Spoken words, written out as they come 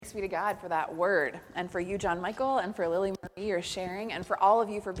Thanks be to God for that word, and for you, John Michael, and for Lily Marie, your sharing, and for all of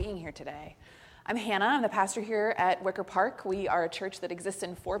you for being here today. I'm Hannah. I'm the pastor here at Wicker Park. We are a church that exists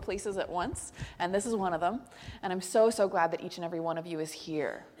in 4 places at once, and this is one of them. And I'm so glad that each and every one of you is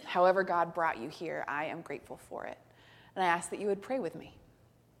here. However God brought you here, I am grateful for it. And I ask that you would pray with me.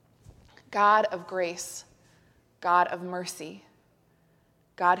 God of grace, God of mercy,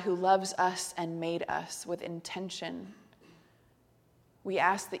 God who loves us and made us with intention, we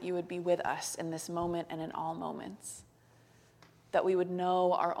ask that you would be with us in this moment and in all moments, that we would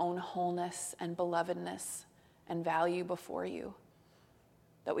know our own wholeness and belovedness and value before you,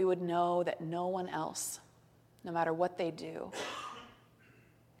 that we would know that no one else, no matter what they do,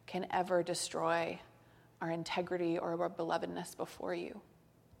 can ever destroy our integrity or our belovedness before you.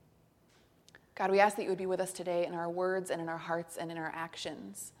 God, we ask that you would be with us today in our words and in our hearts and in our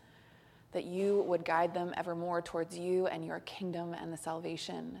actions, that you would guide them evermore towards you and your kingdom and the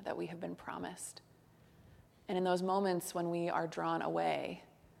salvation that we have been promised. And in those moments when we are drawn away,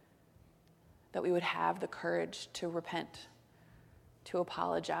 that we would have the courage to repent, to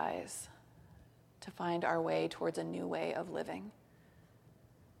apologize, to find our way towards a new way of living,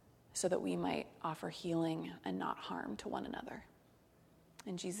 so that we might offer healing and not harm to one another.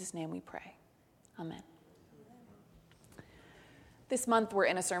 In Jesus' name we pray. Amen. This month, we're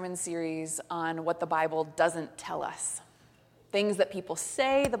in a sermon series on what the Bible doesn't tell us. Things that people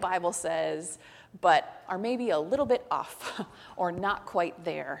say the Bible says, but are maybe a little bit off, or not quite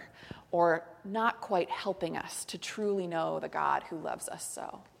there, or not quite helping us to truly know the God who loves us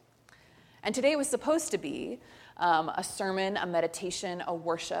so. And today was supposed to be a sermon, a meditation, a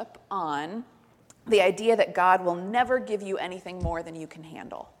worship on the idea that God will never give you anything more than you can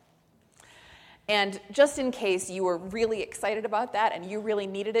handle. And just in case you were really excited about that and you really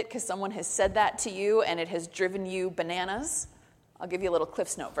needed it because someone has said that to you and it has driven you bananas, I'll give you a little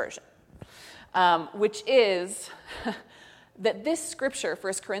Cliff's Note version, which is that this scripture,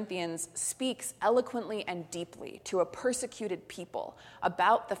 1 Corinthians, speaks eloquently and deeply to a persecuted people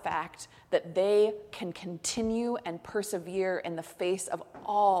about the fact that they can continue and persevere in the face of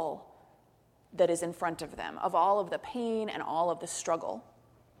all that is in front of them, of all of the pain and all of the struggle.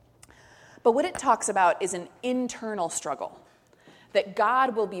 But what it talks about is an internal struggle, that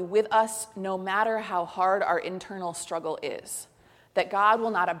God will be with us no matter how hard our internal struggle is, that God will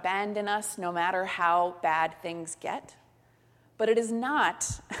not abandon us no matter how bad things get. But it is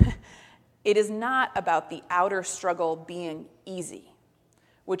not about the outer struggle being easy,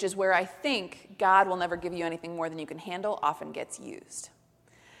 which is where I think God will never give you anything more than you can handle often gets used.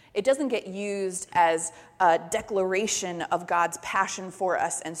 It doesn't get used as a declaration of God's passion for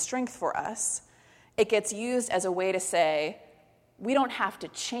us and strength for us. It gets used as a way to say, we don't have to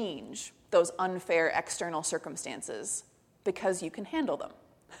change those unfair external circumstances because you can handle them.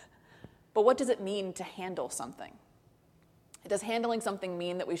 But what does it mean to handle something? Does handling something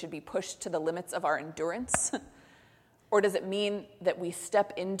mean that we should be pushed to the limits of our endurance? Or does it mean that we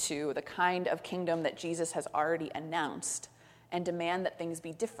step into the kind of kingdom that Jesus has already announced and demand that things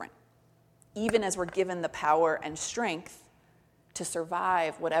be different, even as we're given the power and strength to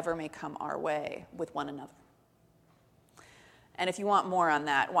survive whatever may come our way with one another? And if you want more on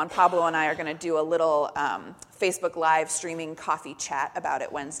that, Juan Pablo and I are going to do a little Facebook Live streaming coffee chat about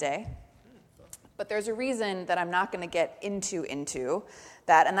it Wednesday. But there's a reason that I'm not going to get into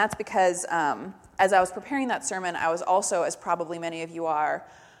that, and that's because as I was preparing that sermon, I was also, as probably many of you are,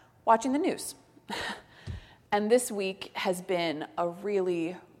 watching the news. And this week has been a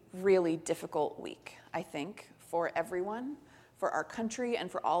really, really difficult week, I think, for everyone, for our country, and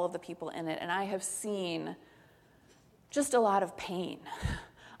for all of the people in it. And I have seen just a lot of pain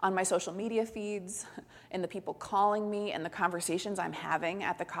on my social media feeds, in the people calling me, and the conversations I'm having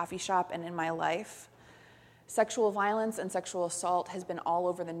at the coffee shop and in my life. Sexual violence and sexual assault has been all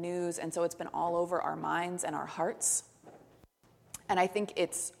over the news, and so it's been all over our minds and our hearts. And I think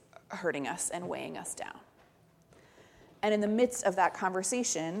it's hurting us and weighing us down. And in the midst of that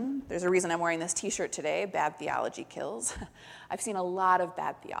conversation, there's a reason I'm wearing this t-shirt today, Bad Theology Kills. I've seen a lot of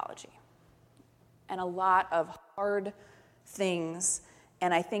bad theology and a lot of hard things,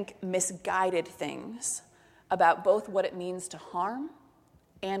 and I think misguided things about both what it means to harm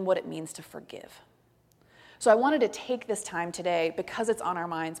and what it means to forgive. So I wanted to take this time today, because it's on our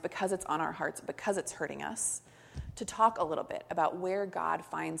minds, because it's on our hearts, because it's hurting us, to talk a little bit about where God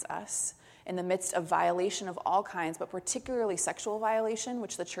finds us in the midst of violation of all kinds, but particularly sexual violation,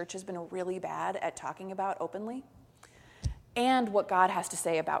 which the church has been really bad at talking about openly, and what God has to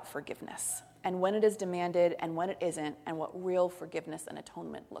say about forgiveness, and when it is demanded and when it isn't, and what real forgiveness and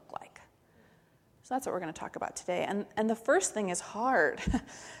atonement look like. So that's what we're going to talk about today. And the first thing is hard,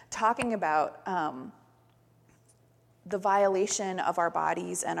 talking about the violation of our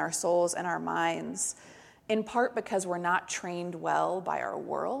bodies and our souls and our minds, in part because we're not trained well by our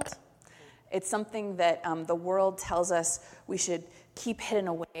world. It's something that the world tells us we should keep hidden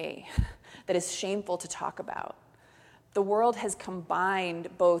away, that is shameful to talk about. The world has combined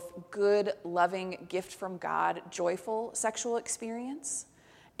both good, loving, gift from God, joyful sexual experience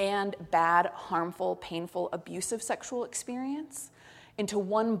and bad, harmful, painful, abusive sexual experience into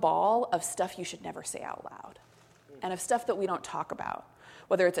one ball of stuff you should never say out loud and of stuff that we don't talk about,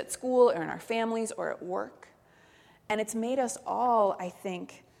 whether it's at school or in our families or at work. And it's made us all, I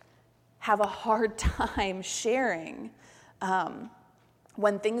think, have a hard time sharing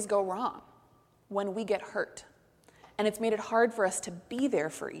when things go wrong, when we get hurt. And it's made it hard for us to be there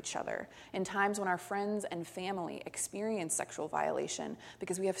for each other in times when our friends and family experience sexual violation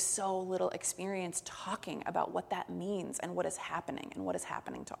because we have so little experience talking about what that means and what is happening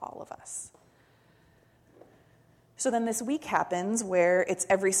to all of us. So then this week happens where it's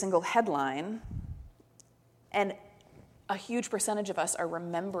every single headline, and a huge percentage of us are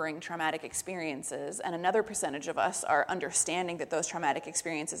remembering traumatic experiences, and another percentage of us are understanding that those traumatic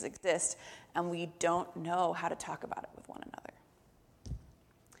experiences exist, and we don't know how to talk about it with one another.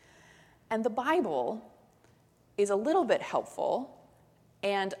 And the Bible is a little bit helpful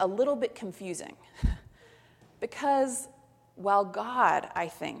and a little bit confusing, because while God, I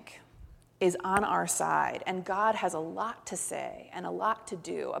think, is on our side, and God has a lot to say and a lot to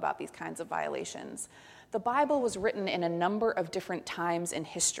do about these kinds of violations, the Bible was written in a number of different times in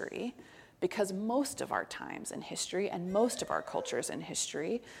history, because most of our times in history and most of our cultures in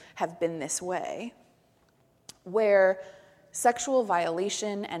history have been this way, where sexual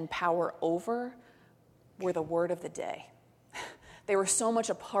violation and power over were the word of the day. They were so much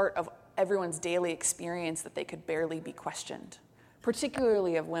a part of everyone's daily experience that they could barely be questioned,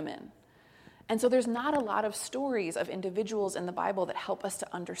 particularly of women. And so there's not a lot of stories of individuals in the Bible that help us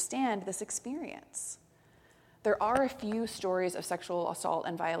to understand this experience. There are a few stories of sexual assault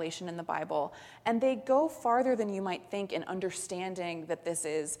and violation in the Bible, and they go farther than you might think in understanding that this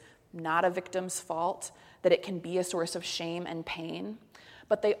is not a victim's fault, that it can be a source of shame and pain.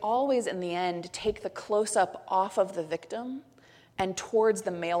 But they always, in the end, take the close-up off of the victim and towards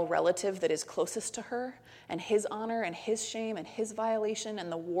the male relative that is closest to her, and his honor and his shame and his violation and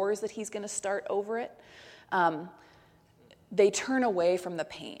the wars that he's going to start over it. They turn away from the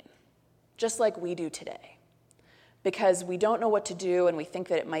pain, just like we do today, because we don't know what to do and we think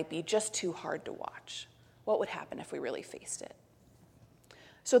that it might be just too hard to watch. What would happen if we really faced it?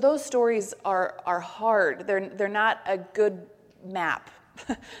 So those stories are hard. They're not a good map.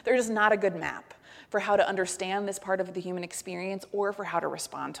 They're just not a good map for how to understand this part of the human experience or for how to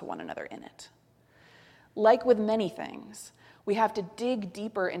respond to one another in it. Like with many things, we have to dig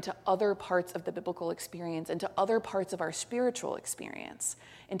deeper into other parts of the biblical experience, into other parts of our spiritual experience,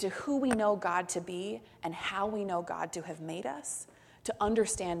 into who we know God to be and how we know God to have made us, to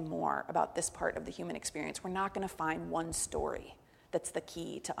understand more about this part of the human experience. We're not going to find one story that's the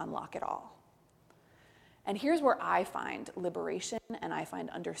key to unlock it all. And here's where I find liberation, and I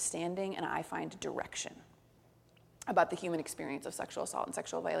find understanding, and I find direction about the human experience of sexual assault and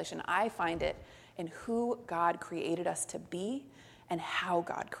sexual violation. I find it in who God created us to be and how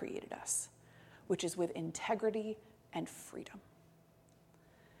God created us, which is with integrity and freedom.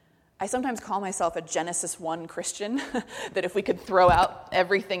 I sometimes call myself a Genesis 1 Christian, that if we could throw out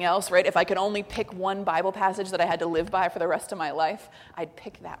everything else, right? If I could only pick one Bible passage that I had to live by for the rest of my life, I'd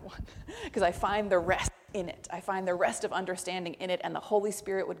pick that one, because I find the rest in it. I find the rest of understanding in it, and the Holy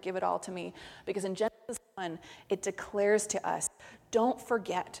Spirit would give it all to me, because in Genesis 1, it declares to us, don't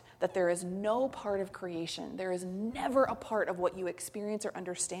forget that there is no part of creation, there is never a part of what you experience or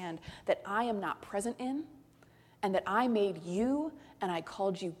understand that I am not present in, and that I made you and I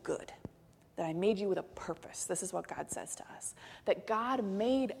called you good, that I made you with a purpose. This is what God says to us, that God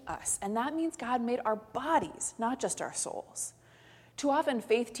made us, and that means God made our bodies, not just our souls. Too often,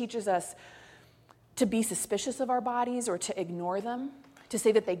 faith teaches us to be suspicious of our bodies or to ignore them, to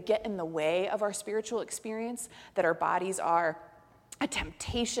say that they get in the way of our spiritual experience, that our bodies are a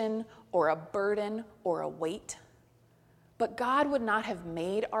temptation or a burden or a weight. But God would not have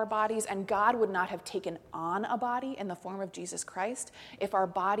made our bodies, and God would not have taken on a body in the form of Jesus Christ if our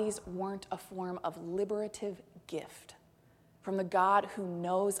bodies weren't a form of liberative gift from the God who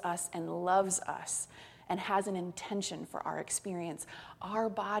knows us and loves us and has an intention for our experience. Our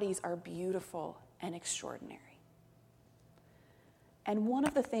bodies are beautiful and extraordinary. And one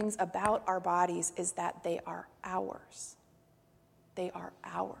of the things about our bodies is that they are ours. They are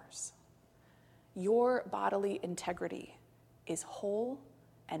ours. Your bodily integrity is whole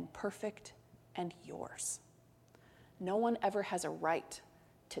and perfect and yours. No one ever has a right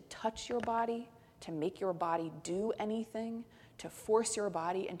to touch your body, to make your body do anything, to force your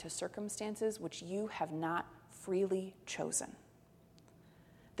body into circumstances which you have not freely chosen.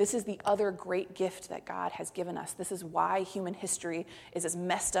 This is the other great gift that God has given us. This is why human history is as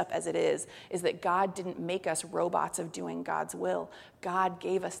messed up as it is that God didn't make us robots of doing God's will. God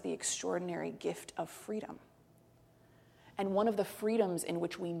gave us the extraordinary gift of freedom. And one of the freedoms in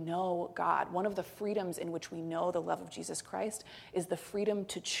which we know God, one of the freedoms in which we know the love of Jesus Christ, is the freedom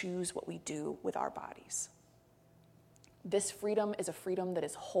to choose what we do with our bodies. This freedom is a freedom that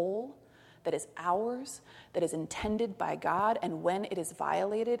is whole, that is ours, that is intended by God, and when it is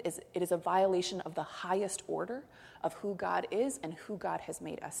violated, it is a violation of the highest order of who God is and who God has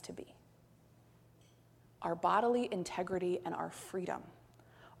made us to be. Our bodily integrity and our freedom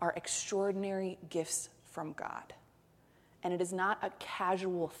are extraordinary gifts from God. And it is not a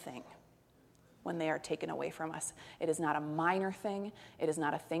casual thing when they are taken away from us. It is not a minor thing. It is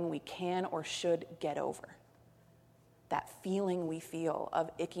not a thing we can or should get over. That feeling we feel of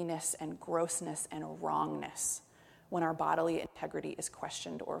ickiness and grossness and wrongness when our bodily integrity is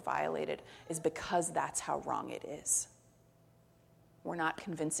questioned or violated is because that's how wrong it is. We're not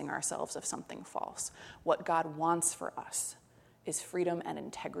convincing ourselves of something false. What God wants for us is freedom and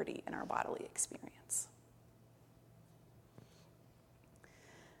integrity in our bodily experience.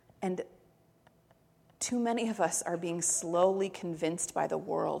 And too many of us are being slowly convinced by the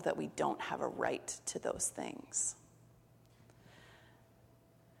world that we don't have a right to those things.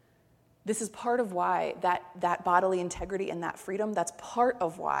 This is part of why that bodily integrity and that freedom, that's part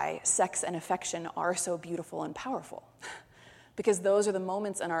of why sex and affection are so beautiful and powerful. Because those are the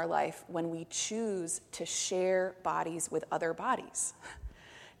moments in our life when we choose to share bodies with other bodies.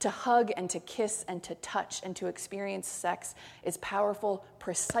 To hug and to kiss and to touch and to experience sex is powerful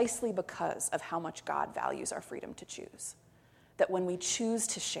precisely because of how much God values our freedom to choose. That when we choose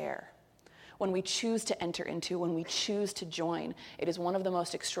to share, when we choose to enter into, when we choose to join, it is one of the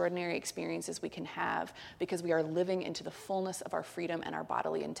most extraordinary experiences we can have because we are living into the fullness of our freedom and our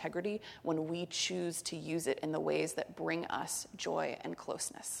bodily integrity when we choose to use it in the ways that bring us joy and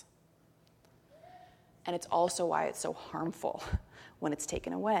closeness. And it's also why it's so harmful when it's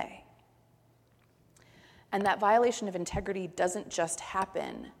taken away. And that violation of integrity doesn't just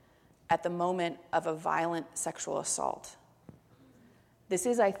happen at the moment of a violent sexual assault. This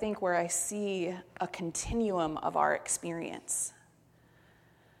is, I think, where I see a continuum of our experience.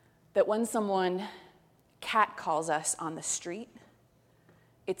 That when someone catcalls us on the street,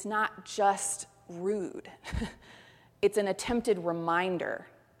 it's not just rude. It's an attempted reminder.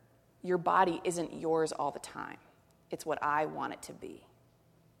 Your body isn't yours all the time. It's what I want it to be.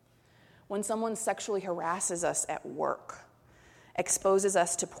 When someone sexually harasses us at work, exposes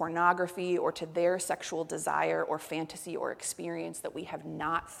us to pornography or to their sexual desire or fantasy or experience that we have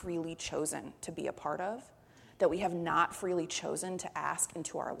not freely chosen to be a part of, that we have not freely chosen to ask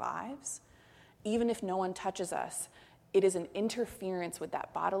into our lives, even if no one touches us, it is an interference with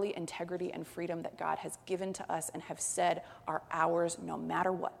that bodily integrity and freedom that God has given to us and have said are ours no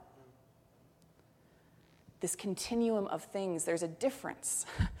matter what. This continuum of things, there's a difference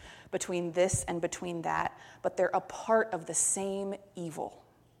between this and between that, but they're a part of the same evil,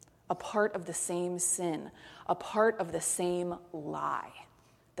 a part of the same sin, a part of the same lie,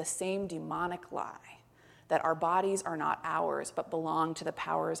 the same demonic lie, that our bodies are not ours, but belong to the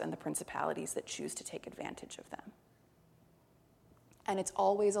powers and the principalities that choose to take advantage of them. And it's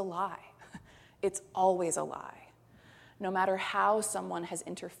always a lie. It's always a lie. No matter how someone has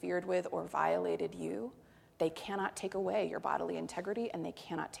interfered with or violated you, they cannot take away your bodily integrity and they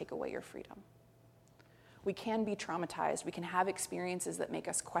cannot take away your freedom. We can be traumatized. We can have experiences that make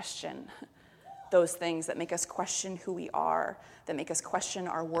us question those things, that make us question who we are, that make us question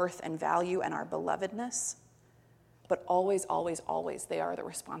our worth and value and our belovedness. But always, always, always, they are the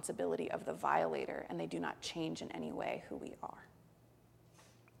responsibility of the violator, and they do not change in any way who we are.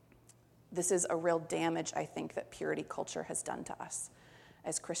 This is a real damage, I think, that purity culture has done to us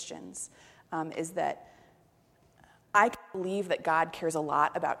as Christians, is that I believe that God cares a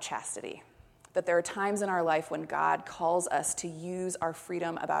lot about chastity, that there are times in our life when God calls us to use our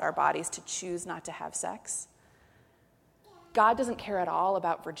freedom about our bodies to choose not to have sex. God doesn't care at all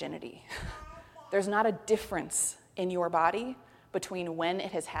about virginity. There's not a difference in your body between when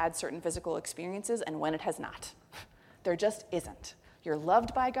it has had certain physical experiences and when it has not. There just isn't. You're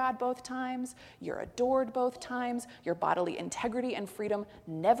loved by God both times. You're adored both times. Your bodily integrity and freedom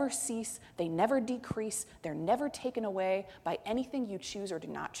never cease. They never decrease. They're never taken away by anything you choose or do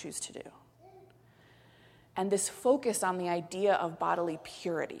not choose to do. and this focus on the idea of bodily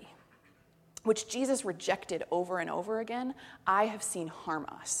purity, which Jesus rejected over and over again, I have seen harm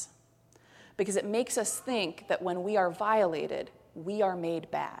us. Because it makes us think that when we are violated, we are made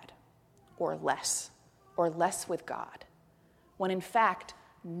bad, or less with God. When in fact,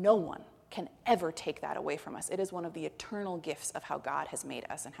 no one can ever take that away from us. It is one of the eternal gifts of how God has made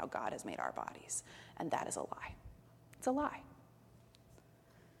us and how God has made our bodies. And that is a lie. It's a lie.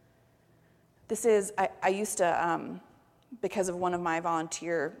 I used to, because of one of my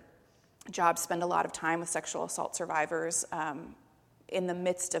volunteer jobs, spend a lot of time with sexual assault survivors in the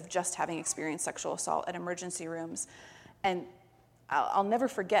midst of just having experienced sexual assault at emergency rooms. And I'll never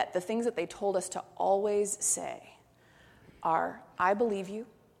forget the things that they told us to always say are, I believe you,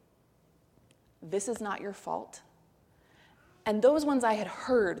 this is not your fault. And those ones I had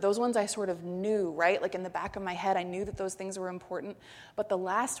heard, those ones I sort of knew, right? Like in the back of my head, I knew that those things were important. But the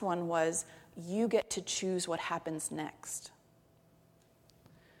last one was, you get to choose what happens next.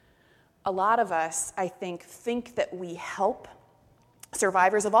 A lot of us, I think that we help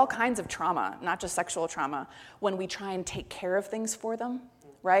survivors of all kinds of trauma, not just sexual trauma, when we try and take care of things for them,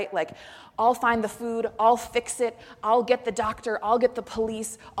 right? Like, I'll find the food, I'll fix it, I'll get the doctor, I'll get the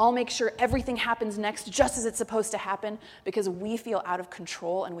police, I'll make sure everything happens next just as it's supposed to happen, because we feel out of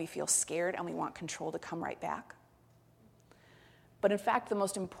control and we feel scared and we want control to come right back. But in fact, the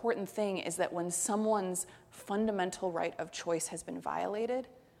most important thing is that when someone's fundamental right of choice has been violated,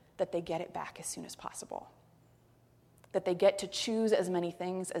 that they get it back as soon as possible. That they get to choose as many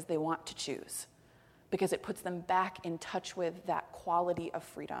things as they want to choose, because it puts them back in touch with that quality of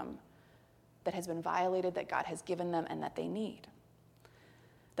freedom that has been violated, that God has given them, and that they need.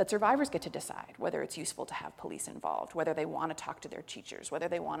 That survivors get to decide whether it's useful to have police involved, whether they want to talk to their teachers, whether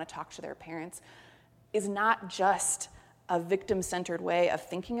they want to talk to their parents, is not just a victim-centered way of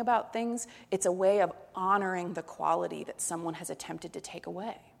thinking about things. It's a way of honoring the quality that someone has attempted to take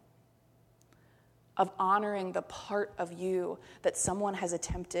away, of honoring the part of you that someone has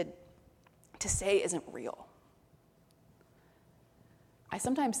attempted to say isn't real. I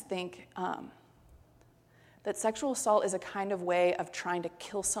sometimes think that sexual assault is a kind of way of trying to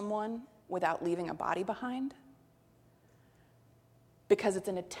kill someone without leaving a body behind, because it's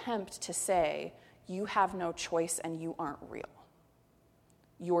an attempt to say, you have no choice and you aren't real.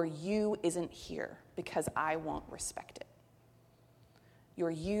 Your you isn't here because I won't respect it. Your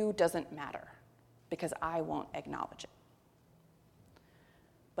you doesn't matter because I won't acknowledge it.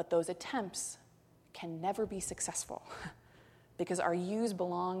 But those attempts can never be successful because our yous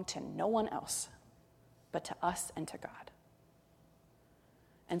belong to no one else but to us and to God.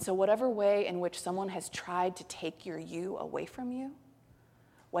 And so whatever way in which someone has tried to take your you away from you,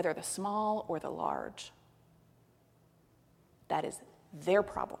 whether the small or the large, that is their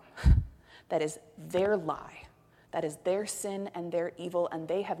problem. That is their lie. That is their sin and their evil, and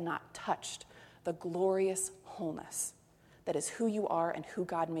they have not touched the glorious wholeness that is who you are and who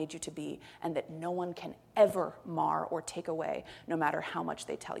God made you to be, and that no one can ever mar or take away, no matter how much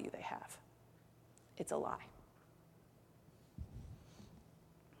they tell you they have. It's a lie.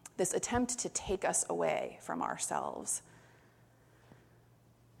 This attempt to take us away from ourselves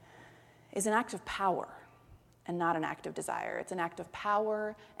is an act of power and not an act of desire. It's an act of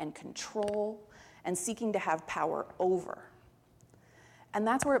power and control and seeking to have power over. And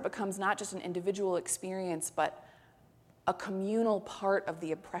that's where it becomes not just an individual experience, but a communal part of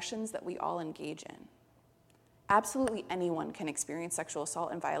the oppressions that we all engage in. Absolutely anyone can experience sexual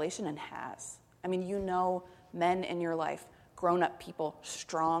assault and violation, and has. I mean, you know men in your life, grown-up people,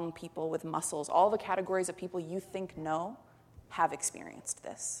 strong people with muscles, all the categories of people you think know have experienced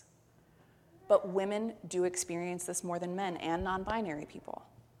this. But women do experience this more than men, and non-binary people.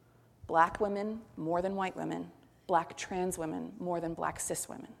 Black women more than white women. Black trans women more than black cis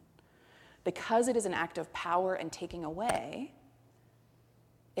women. Because it is an act of power and taking away,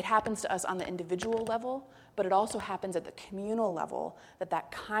 it happens to us on the individual level, but it also happens at the communal level,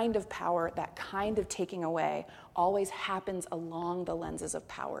 that kind of power, that kind of taking away, always happens along the lenses of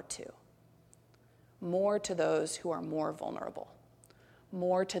power too. More to those who are more vulnerable.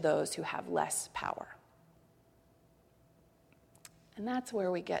 More to those who have less power. And that's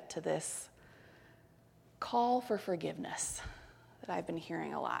where we get to this call for forgiveness that I've been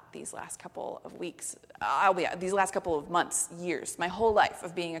hearing a lot these last couple of weeks. These last couple of months, years, my whole life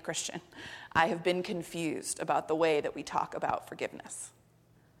of being a Christian, I have been confused about the way that we talk about forgiveness.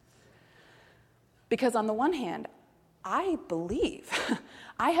 Because on the one hand, I believe,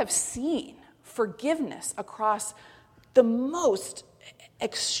 I have seen forgiveness across the most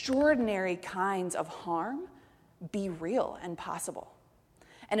extraordinary kinds of harm be real and possible.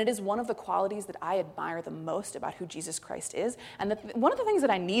 And it is one of the qualities that I admire the most about who Jesus Christ is, and one of the things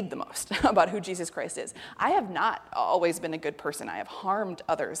that I need the most about who Jesus Christ is. I have not always been a good person. I have harmed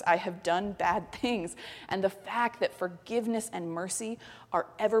others. I have done bad things. And the fact that forgiveness and mercy are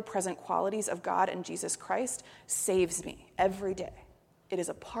ever-present qualities of God and Jesus Christ saves me every day. It is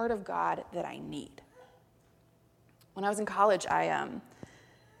a part of God that I need. When I was in college, I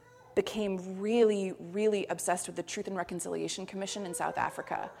became really, really obsessed with the Truth and Reconciliation Commission in South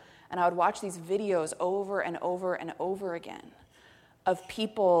Africa. And I would watch these videos over and over and over again of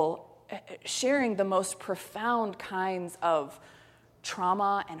people sharing the most profound kinds of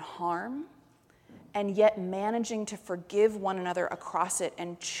trauma and harm, and yet managing to forgive one another across it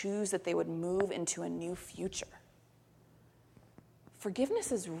and choose that they would move into a new future.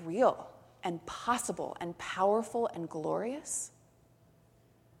 Forgiveness is real and possible and powerful and glorious.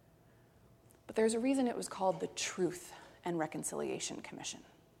 But there's a reason it was called the Truth and Reconciliation Commission.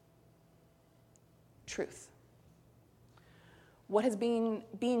 Truth. What has been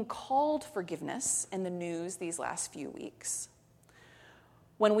being called forgiveness in the news these last few weeks,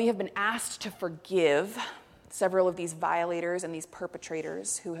 when we have been asked to forgive several of these violators and these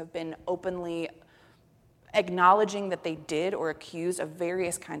perpetrators who have been openly acknowledging that they did or accused of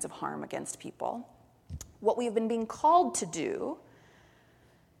various kinds of harm against people, what we have been being called to do,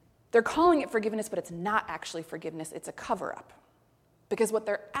 they're calling it forgiveness, but it's not actually forgiveness, it's a cover-up. Because what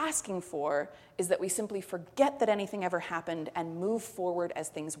they're asking for is that we simply forget that anything ever happened and move forward as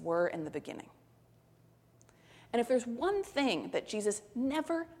things were in the beginning. And if there's one thing that Jesus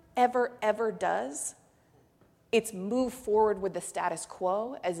never, ever, ever does, it's move forward with the status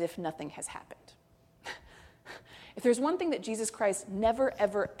quo as if nothing has happened. If there's one thing that Jesus Christ never,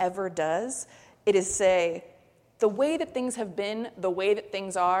 ever, ever does, it is say, the way that things have been, the way that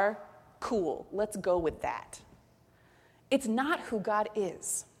things are, cool, let's go with that. It's not who God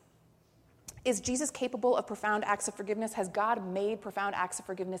is. Is Jesus capable of profound acts of forgiveness? Has God made profound acts of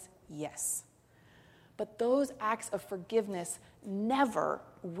forgiveness? Yes. But those acts of forgiveness never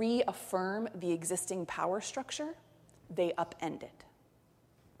reaffirm the existing power structure. They upend it.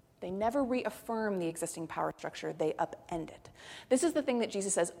 They never reaffirm the existing power structure, they upend it. This is the thing that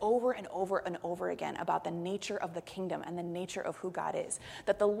Jesus says over and over and over again about the nature of the kingdom and the nature of who God is.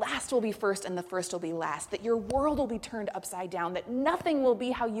 That the last will be first and the first will be last. That your world will be turned upside down. That nothing will be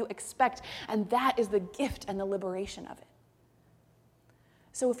how you expect. And that is the gift and the liberation of it.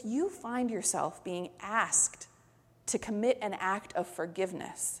 So if you find yourself being asked to commit an act of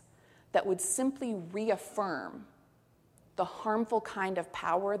forgiveness that would simply reaffirm the harmful kind of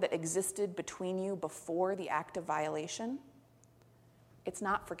power that existed between you before the act of violation, it's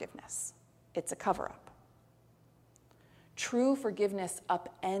not forgiveness. It's a cover-up. True forgiveness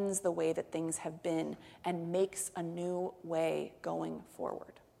upends the way that things have been and makes a new way going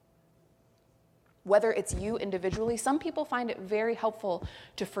forward. Whether it's you individually, some people find it very helpful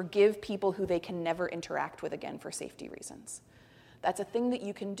to forgive people who they can never interact with again for safety reasons. That's a thing that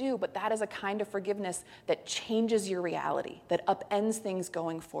you can do, but that is a kind of forgiveness that changes your reality, that upends things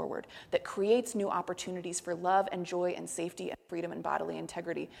going forward, that creates new opportunities for love and joy and safety and freedom and bodily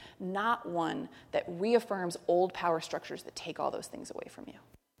integrity, not one that reaffirms old power structures that take all those things away from you.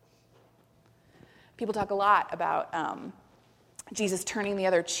 People talk a lot about Jesus turning the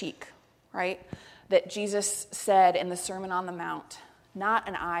other cheek, right? That Jesus said in the Sermon on the Mount, not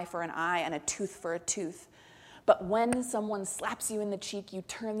an eye for an eye and a tooth for a tooth. But when someone slaps you in the cheek, you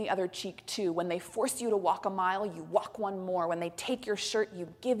turn the other cheek too. When they force you to walk a mile, you walk one more. When they take your shirt, you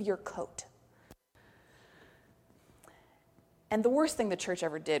give your coat. And the worst thing the church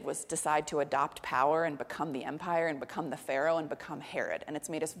ever did was decide to adopt power and become the empire and become the Pharaoh and become Herod. And it's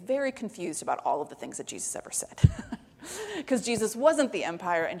made us very confused about all of the things that Jesus ever said. Because Jesus wasn't the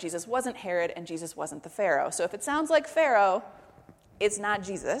empire and Jesus wasn't Herod and Jesus wasn't the Pharaoh. So if it sounds like Pharaoh, it's not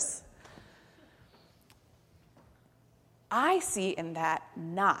Jesus. I see in that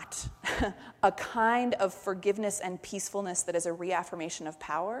not a kind of forgiveness and peacefulness that is a reaffirmation of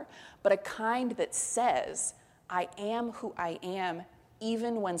power, but a kind that says, I am who I am,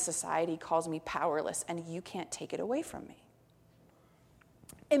 even when society calls me powerless, and you can't take it away from me.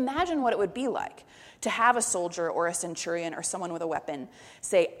 Imagine what it would be like to have a soldier or a centurion or someone with a weapon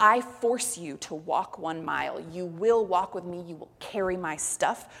say, I force you to walk 1 mile. You will walk with me. You will carry my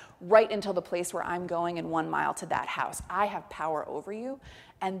stuff right until the place where I'm going and 1 mile to that house. I have power over you.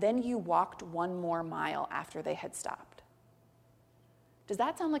 And then you walked 1 more mile after they had stopped. Does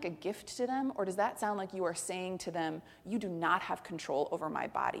that sound like a gift to them? Or does that sound like you are saying to them, you do not have control over my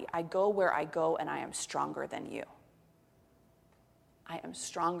body. I go where I go and I am stronger than you. I am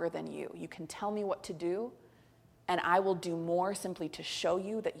stronger than you. You can tell me what to do, And I will do more simply to show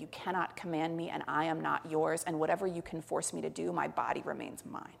you that you cannot command me and I am not yours. And whatever you can force me to do, my body remains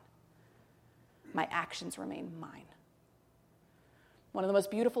mine. My actions remain mine. One of the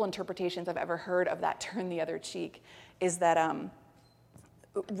most beautiful interpretations I've ever heard of that turn the other cheek is that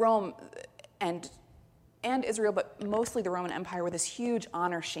Rome and Israel, but mostly the Roman Empire, were this huge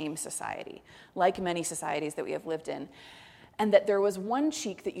honor-shame society, like many societies that we have lived in. And that there was one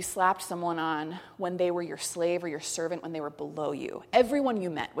cheek that you slapped someone on when they were your slave or your servant, when they were below you. Everyone you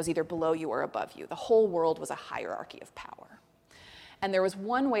met was either below you or above you. The whole world was a hierarchy of power. And there was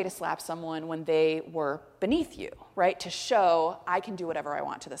one way to slap someone when they were beneath you, right? To show, I can do whatever I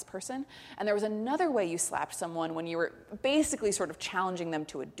want to this person. And there was another way you slapped someone when you were basically sort of challenging them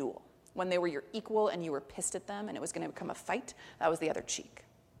to a duel. When they were your equal and you were pissed at them and it was going to become a fight, that was the other cheek.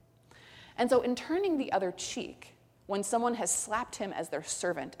 And so in turning the other cheek, when someone has slapped him as their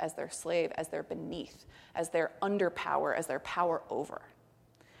servant, as their slave, as their beneath, as their underpower, as their power over,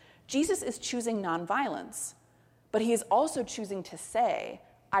 Jesus is choosing nonviolence, but he is also choosing to say,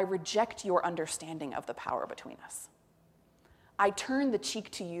 I reject your understanding of the power between us. I turn the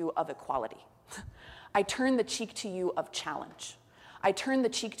cheek to you of equality. I turn the cheek to you of challenge. I turn the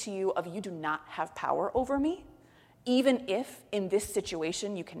cheek to you of you do not have power over me. Even if in this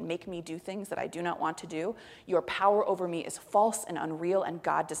situation you can make me do things that I do not want to do, your power over me is false and unreal, and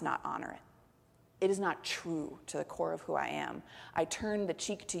God does not honor it. It is not true to the core of who I am. I turn the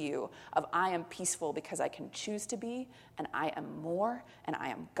cheek to you of I am peaceful because I can choose to be, and I am more, and I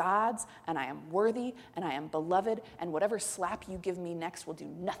am God's, and I am worthy, and I am beloved, and whatever slap you give me next will do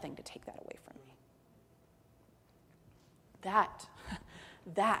nothing to take that away from me.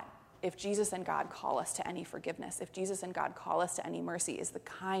 That, if Jesus and God call us to any forgiveness, if Jesus and God call us to any mercy, is the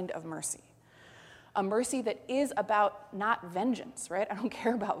kind of mercy. A mercy that is about not vengeance, right? I don't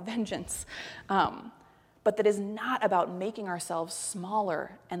care about vengeance. But that is not about making ourselves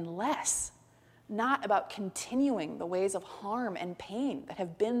smaller and less. Not about continuing the ways of harm and pain that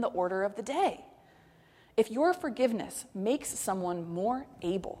have been the order of the day. If your forgiveness makes someone more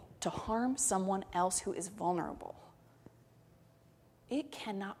able to harm someone else who is vulnerable, it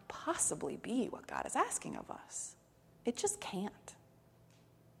cannot possibly be what God is asking of us. It just can't.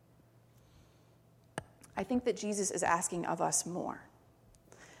 I think that Jesus is asking of us more.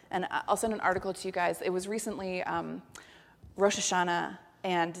 And I'll send an article to you guys. It was recently Rosh Hashanah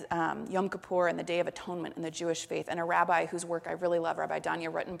and Yom Kippur and the Day of Atonement in the Jewish faith. And a rabbi whose work I really love, Rabbi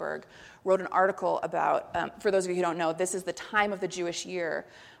Danya Ruttenberg, wrote an article about, for those of you who don't know, this is the time of the Jewish year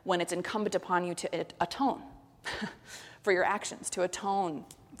when it's incumbent upon you to atone for your actions, to atone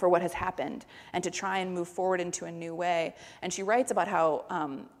for what has happened, and to try and move forward into a new way. And she writes about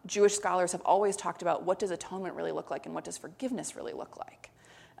how Jewish scholars have always talked about what does atonement really look like and what does forgiveness really look like.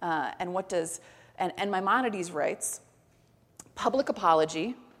 And Maimonides writes, public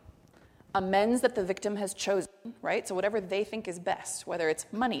apology, amends that the victim has chosen, right? So whatever they think is best, whether it's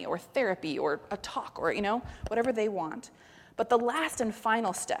money or therapy or a talk or, whatever they want. But the last and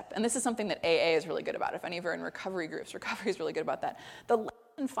final step, and this is something that AA is really good about. If any of you are in recovery groups, recovery is really good about that. The last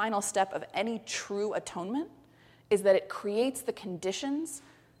and final step of any true atonement is that it creates the conditions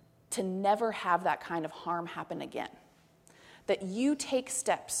to never have that kind of harm happen again. That you take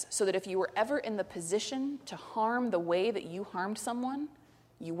steps so that if you were ever in the position to harm the way that you harmed someone,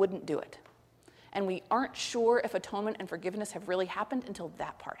 you wouldn't do it. And we aren't sure if atonement and forgiveness have really happened until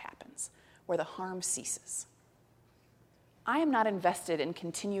that part happens, where the harm ceases. I am not invested in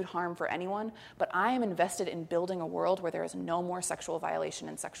continued harm for anyone, but I am invested in building a world where there is no more sexual violation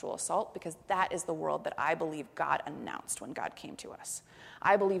and sexual assault, because that is the world that I believe God announced when God came to us.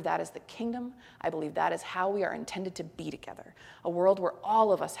 I believe that is the kingdom. I believe that is how we are intended to be together. A world where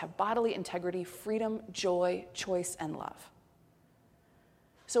all of us have bodily integrity, freedom, joy, choice, and love.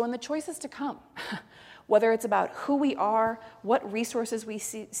 So in the choices to come, whether it's about who we are, what resources we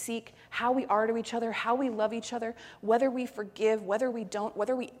seek, how we are to each other, how we love each other, whether we forgive, whether we don't,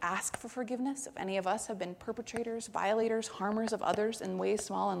 whether we ask for forgiveness, if any of us have been perpetrators, violators, harmers of others in ways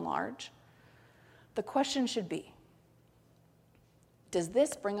small and large, the question should be, does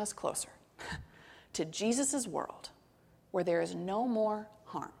this bring us closer to Jesus' world where there is no more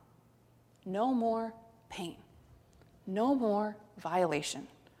harm, no more pain, no more violation,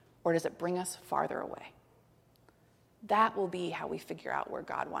 or does it bring us farther away? That will be how we figure out where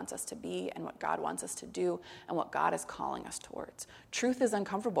God wants us to be and what God wants us to do and what God is calling us towards. Truth is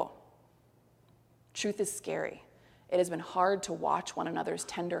uncomfortable. Truth is scary. It has been hard to watch one another's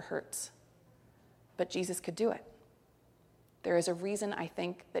tender hurts, but Jesus could do it. There is a reason, I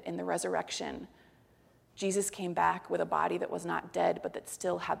think, that in the resurrection, Jesus came back with a body that was not dead, but that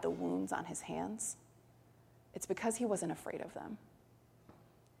still had the wounds on his hands. It's because he wasn't afraid of them.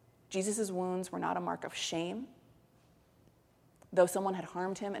 Jesus' wounds were not a mark of shame. Though someone had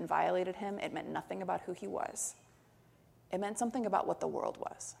harmed him and violated him, it meant nothing about who he was. It meant something about what the world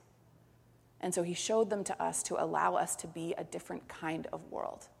was. And so he showed them to us to allow us to be a different kind of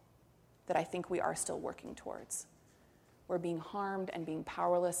world that I think we are still working towards, where being harmed and being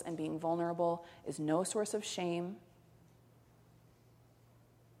powerless and being vulnerable is no source of shame,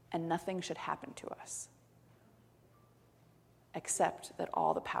 and nothing should happen to us except that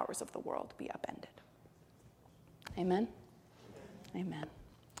all the powers of the world be upended. Amen? Amen.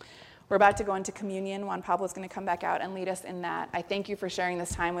 We're about to go into communion. Juan Pablo is going to come back out and lead us in that. I thank you for sharing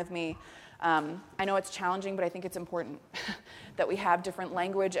this time with me. I know it's challenging, but I think it's important that we have different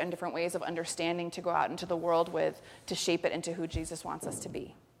language and different ways of understanding to go out into the world with, to shape it into who Jesus wants us to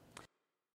be.